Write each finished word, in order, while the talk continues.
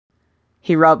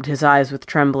He rubbed his eyes with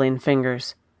trembling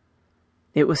fingers.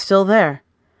 It was still there,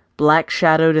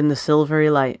 black-shadowed in the silvery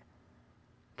light.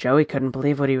 Joey couldn't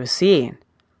believe what he was seeing.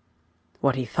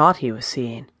 What he thought he was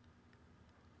seeing.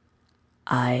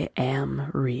 I am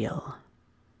real.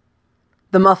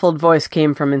 The muffled voice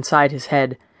came from inside his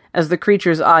head, as the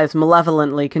creature's eyes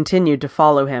malevolently continued to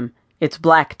follow him, its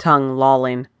black tongue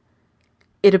lolling.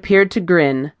 It appeared to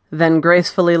grin, then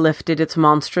gracefully lifted its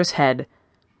monstrous head,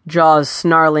 jaws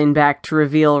snarling back to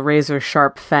reveal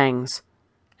razor-sharp fangs,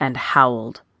 and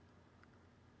howled.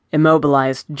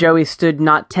 Immobilized, Joey stood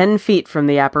not 10 feet from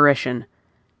the apparition,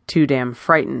 too damn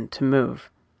frightened to move.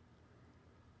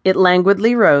 It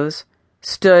languidly rose,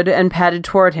 stood and padded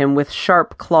toward him with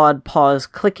sharp clawed paws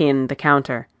clicking the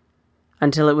counter,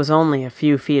 until it was only a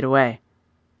few feet away.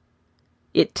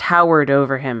 It towered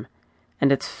over him,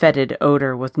 and its fetid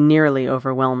odor was nearly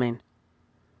overwhelming.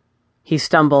 He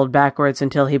stumbled backwards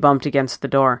until he bumped against the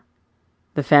door.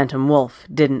 The phantom wolf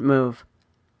didn't move.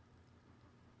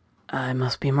 I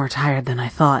must be more tired than I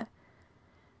thought,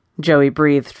 Joey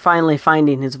breathed, finally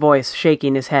finding his voice,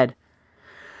 shaking his head.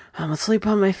 I'm asleep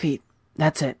on my feet.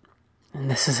 That's it. And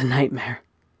this is a nightmare.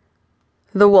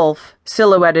 The wolf,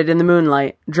 silhouetted in the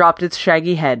moonlight, dropped its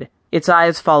shaggy head, its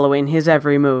eyes following his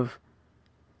every move.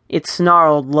 It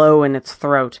snarled low in its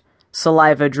throat,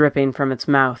 saliva dripping from its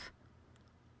mouth.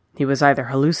 He was either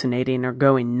hallucinating or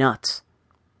going nuts.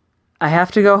 I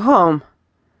have to go home.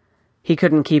 He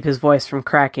couldn't keep his voice from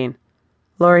cracking.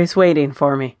 Laurie's waiting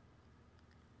for me.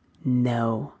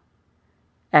 No,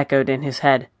 echoed in his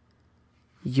head.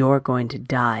 You're going to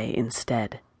die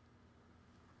instead.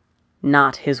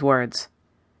 Not his words.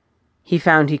 He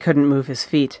found he couldn't move his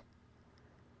feet.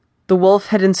 The wolf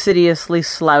had insidiously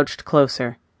slouched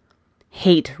closer.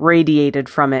 Hate radiated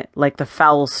from it like the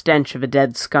foul stench of a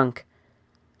dead skunk.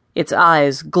 Its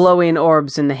eyes, glowing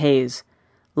orbs in the haze,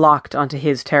 locked onto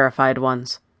his terrified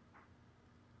ones.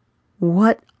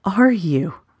 What are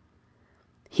you?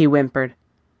 He whimpered.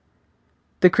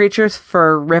 The creature's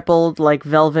fur rippled like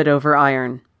velvet over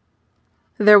iron.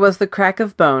 There was the crack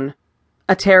of bone,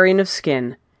 a tearing of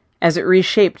skin, as it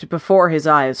reshaped before his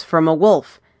eyes from a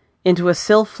wolf into a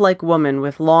sylph-like woman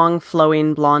with long,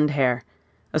 flowing blonde hair,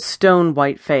 a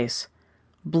stone-white face,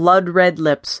 blood-red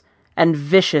lips, and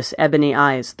vicious ebony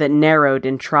eyes that narrowed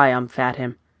in triumph at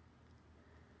him.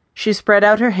 She spread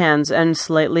out her hands and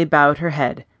slightly bowed her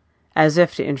head, as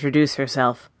if to introduce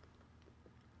herself.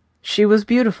 She was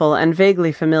beautiful and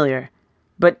vaguely familiar,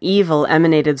 but evil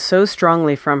emanated so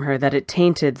strongly from her that it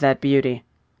tainted that beauty.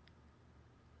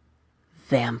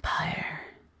 Vampire,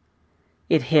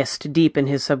 it hissed deep in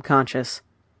his subconscious.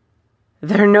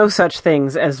 There are no such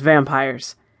things as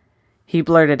vampires, he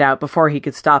blurted out before he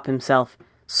could stop himself,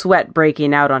 sweat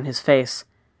breaking out on his face.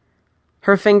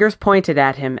 Her fingers pointed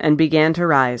at him and began to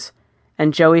rise,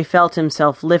 and Joey felt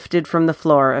himself lifted from the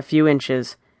floor a few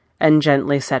inches and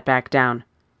gently set back down.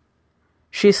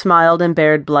 She smiled and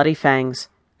bared bloody fangs,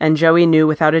 and Joey knew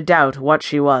without a doubt what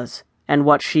she was and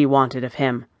what she wanted of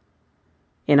him.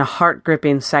 In a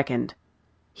heart-gripping second,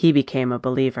 he became a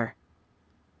believer.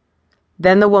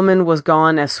 Then the woman was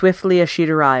gone as swiftly as she'd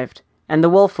arrived, and the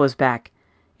wolf was back,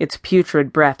 its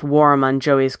putrid breath warm on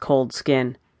Joey's cold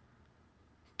skin.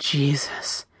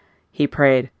 Jesus, he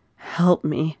prayed, help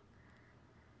me.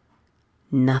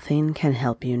 Nothing can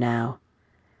help you now.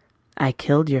 I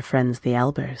killed your friends the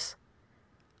Albers.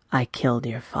 I killed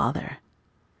your father.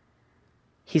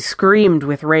 He screamed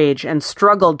with rage and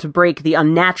struggled to break the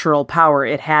unnatural power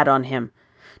it had on him,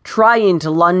 trying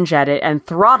to lunge at it and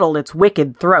throttle its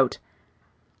wicked throat.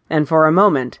 And for a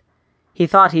moment, he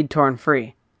thought he'd torn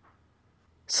free.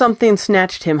 Something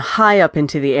snatched him high up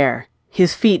into the air,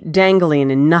 his feet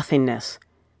dangling in nothingness,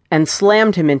 and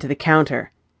slammed him into the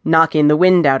counter, knocking the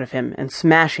wind out of him and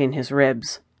smashing his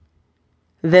ribs.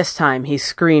 This time he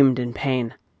screamed in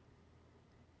pain.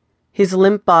 His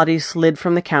limp body slid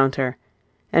from the counter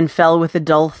and fell with a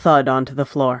dull thud onto the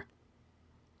floor.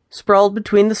 Sprawled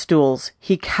between the stools,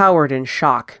 he cowered in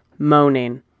shock,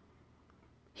 moaning.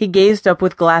 He gazed up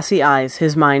with glassy eyes,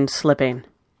 his mind slipping.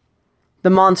 The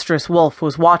monstrous wolf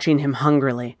was watching him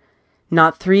hungrily,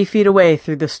 not 3 feet away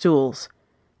through the stools,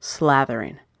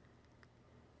 slathering.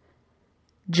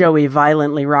 Joey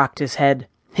violently rocked his head,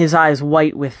 his eyes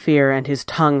white with fear and his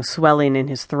tongue swelling in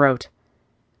his throat.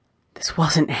 This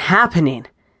wasn't happening.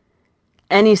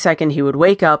 Any second he would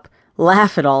wake up,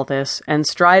 laugh at all this, and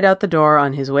stride out the door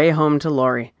on his way home to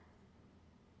Laurie.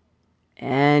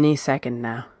 Any second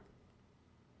now.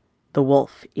 The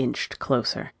wolf inched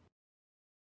closer.